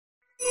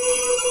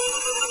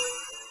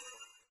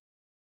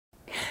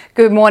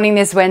Good morning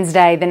this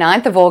Wednesday, the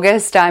 9th of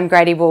August. I'm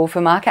Grady Wolfe,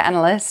 a market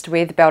analyst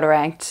with Bell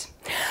Direct.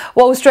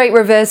 Wall Street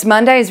reversed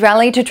Monday's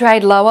rally to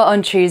trade lower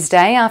on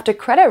Tuesday after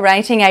credit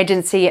rating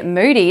agency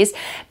Moody's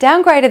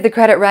downgraded the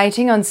credit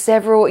rating on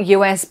several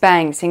US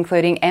banks,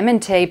 including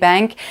M&T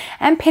Bank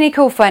and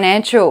Pinnacle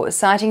Financial,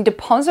 citing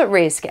deposit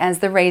risk as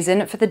the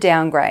reason for the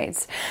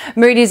downgrades.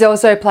 Moody's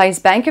also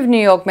placed Bank of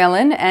New York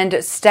Mellon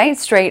and State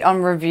Street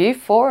on review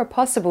for a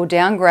possible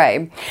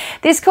downgrade.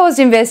 This caused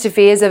investor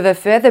fears of a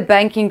further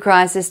banking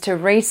crisis to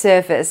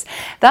resurface,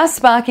 thus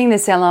sparking the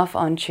sell-off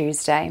on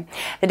Tuesday.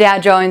 The Dow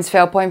Jones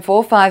fell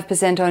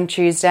 0.45% on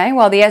Tuesday,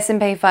 while the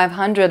S&P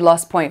 500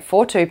 lost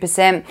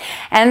 0.42%,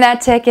 and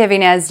that tech-heavy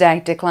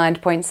Nasdaq declined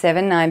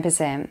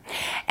 0.79%.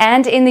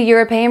 And in the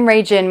European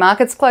region,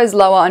 markets closed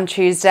lower on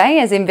Tuesday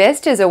as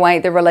investors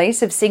await the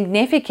release of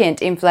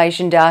significant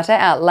inflation data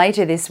out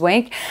later this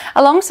week,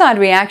 alongside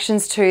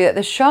reactions to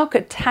the shock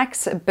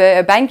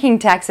banking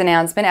tax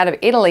announcement out of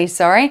Italy,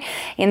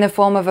 in the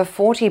form of a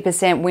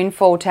 40%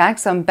 windfall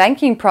tax on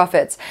banking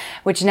profits,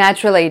 which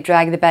naturally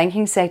dragged the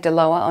banking sector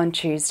lower on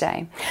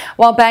Tuesday.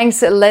 While banks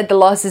led the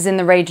losses in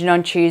the region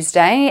on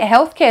Tuesday,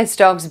 healthcare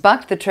stocks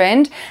bucked the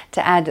trend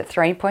to add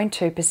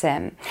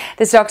 3.2%.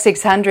 The stock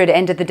 600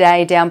 ended the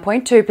day down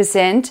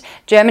 0.2%.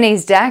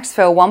 Germany's DAX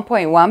fell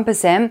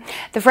 1.1%.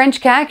 The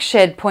French CAC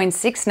shed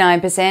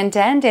 0.69%,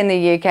 and in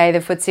the UK, the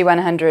FTSE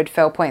 100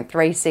 fell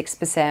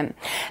 0.36%.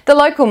 The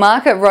local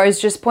market rose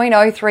just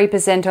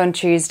 0.03% on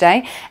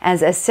Tuesday,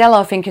 as a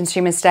sell-off in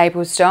consumer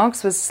staple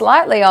stocks was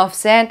slightly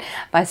offset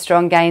by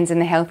strong gains in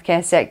the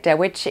healthcare sector,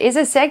 which is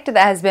a sector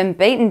that has been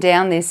beaten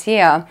down this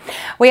year.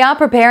 We are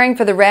preparing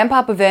for the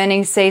ramp-up of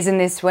earnings season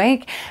this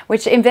week,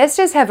 which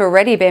investors have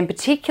already been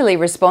particularly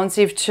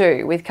responsive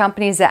to, with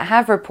companies that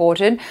have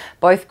reported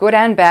both good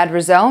and bad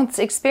results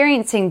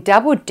experiencing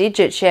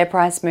double-digit share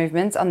price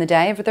movements on the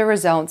day of the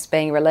results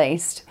being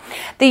released.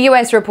 The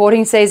US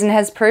reporting season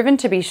has proven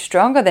to be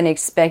stronger than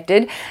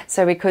expected,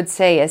 so we could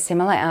see a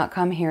similar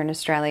outcome here in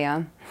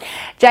Australia.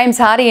 James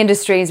Hardie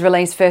Industries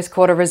released first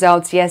quarter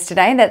results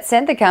yesterday that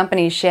sent the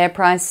company's share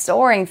price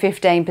soaring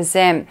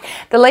 15%.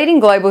 The leading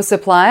global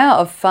supplier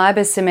of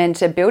fibre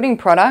cement building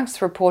products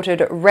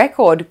reported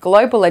record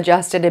global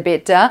adjusted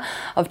EBITDA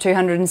of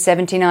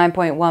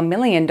 $279.1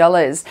 million,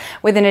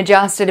 with an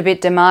adjusted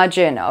EBITDA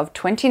margin of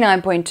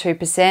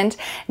 29.2%,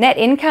 net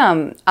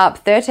income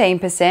up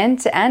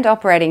 13%, and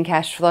operating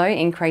cash flow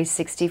increased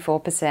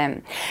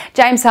 64%.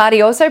 James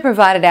Hardie also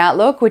provided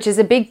outlook, which is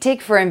a big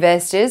tick for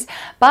investors,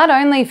 but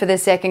only for the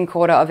second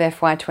quarter of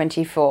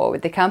FY24,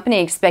 with the company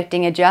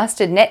expecting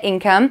adjusted net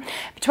income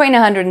between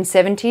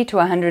 $170 to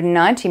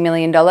 $190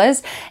 million.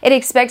 It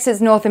expects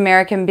its North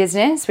American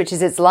business, which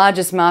is its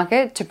largest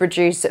market, to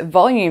produce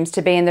volumes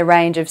to be in the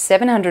range of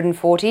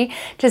 740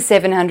 to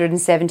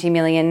 770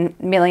 million,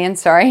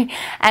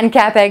 and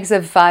CAPEX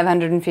of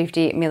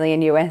 $550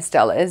 million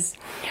US.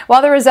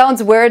 While the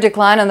results were a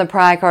decline on the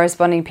prior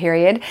corresponding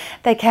period,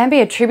 they can be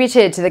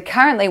attributed to the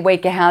currently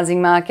weaker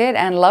housing market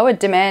and lower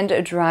demand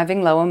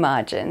driving lower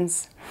margins.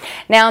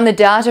 Now, on the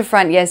data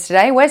front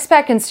yesterday,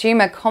 Westpac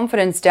consumer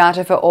confidence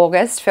data for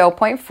August fell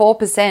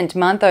 0.4%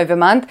 month over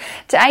month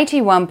to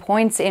 81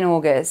 points in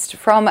August,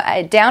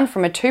 down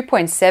from a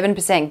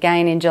 2.7%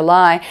 gain in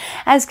July,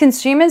 as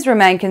consumers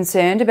remain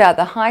concerned about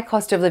the high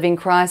cost of living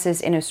crisis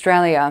in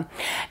Australia.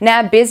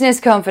 Now, business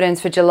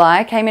confidence for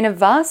July came in a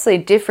vastly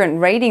different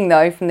reading,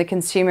 though, from the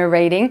consumer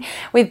reading,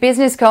 with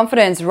business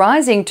confidence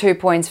rising 2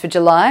 points for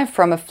July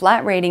from a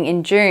flat reading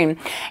in June,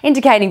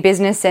 indicating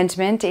business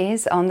sentiment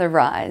is on the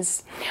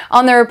rise.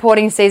 On the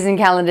reporting season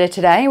calendar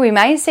today, we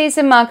may see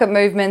some market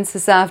movements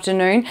this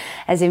afternoon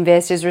as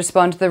investors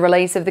respond to the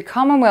release of the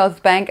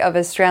Commonwealth Bank of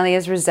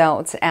Australia's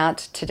results out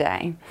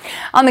today.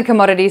 On the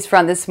commodities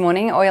front this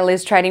morning, oil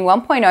is trading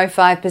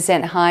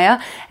 1.05%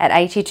 higher at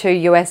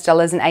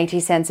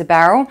 $82.80 a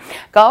barrel.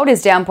 Gold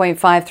is down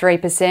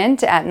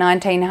 0.53% at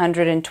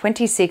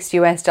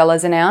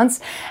 $1,926 an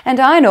ounce, and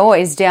iron ore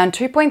is down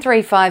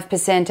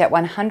 2.35% at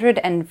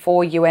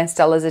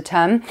 $104 a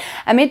tonne,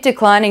 amid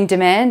declining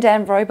demand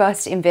and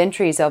robust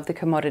inventories of the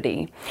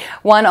commodity.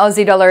 One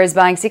Aussie dollar is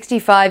buying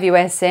 65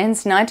 US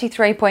cents,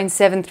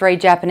 93.73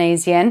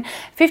 Japanese yen,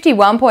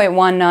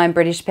 51.19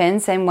 British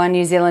pence, and 1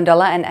 New Zealand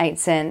dollar and 8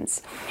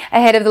 cents.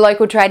 Ahead of the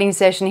local trading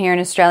session here in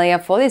Australia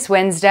for this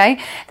Wednesday,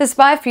 the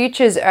SPI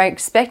futures are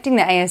expecting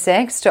the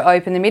ASX to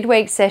open the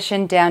midweek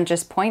session down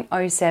just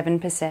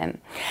 0.07%.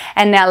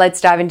 And now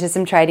let's dive into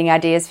some trading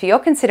ideas for your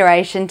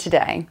consideration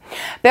today.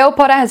 Bell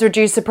Potter has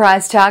reduced the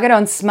price target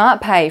on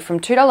Smartpay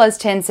from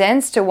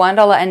 $2.10 to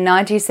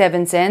 $1.97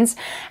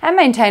 and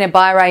maintain a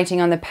buy rating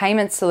on the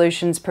payment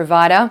solutions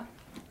provider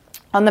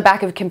on the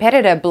back of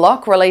competitor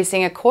Block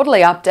releasing a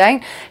quarterly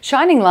update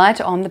shining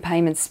light on the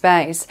payment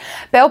space.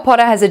 Bell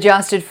Potter has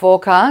adjusted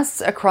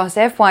forecasts across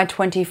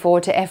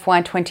FY24 to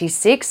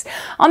FY26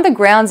 on the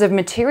grounds of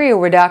material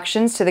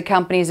reductions to the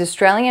company's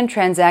Australian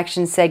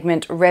transaction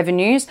segment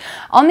revenues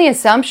on the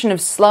assumption of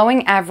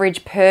slowing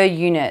average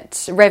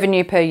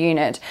revenue per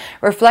unit,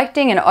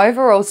 reflecting an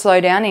overall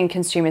slowdown in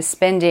consumer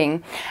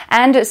spending.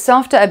 And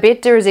softer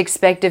EBITDA is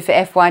expected for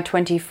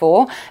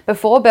FY24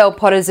 before Bell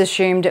Potter's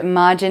assumed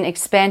margin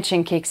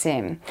expansion kicks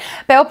in.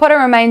 Bell Potter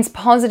remains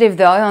positive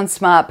though on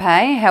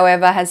Smartpay,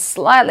 however has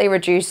slightly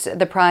reduced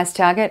the price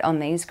target on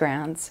these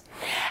grounds.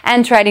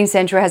 And Trading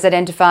Central has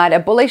identified a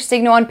bullish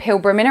signal on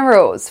Pilbara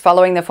Minerals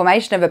following the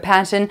formation of a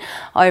pattern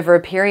over a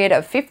period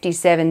of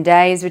 57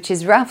 days, which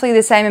is roughly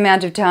the same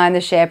amount of time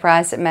the share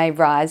price may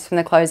rise from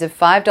the close of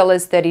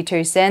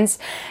 $5.32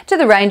 to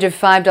the range of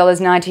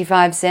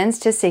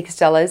 $5.95 to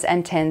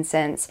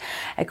 $6.10,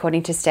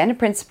 according to standard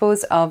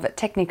principles of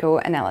technical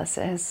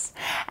analysis.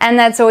 And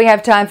that's all we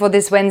have time for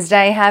this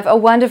Wednesday. Have a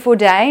wonderful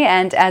day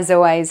and, as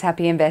always,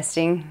 happy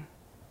investing.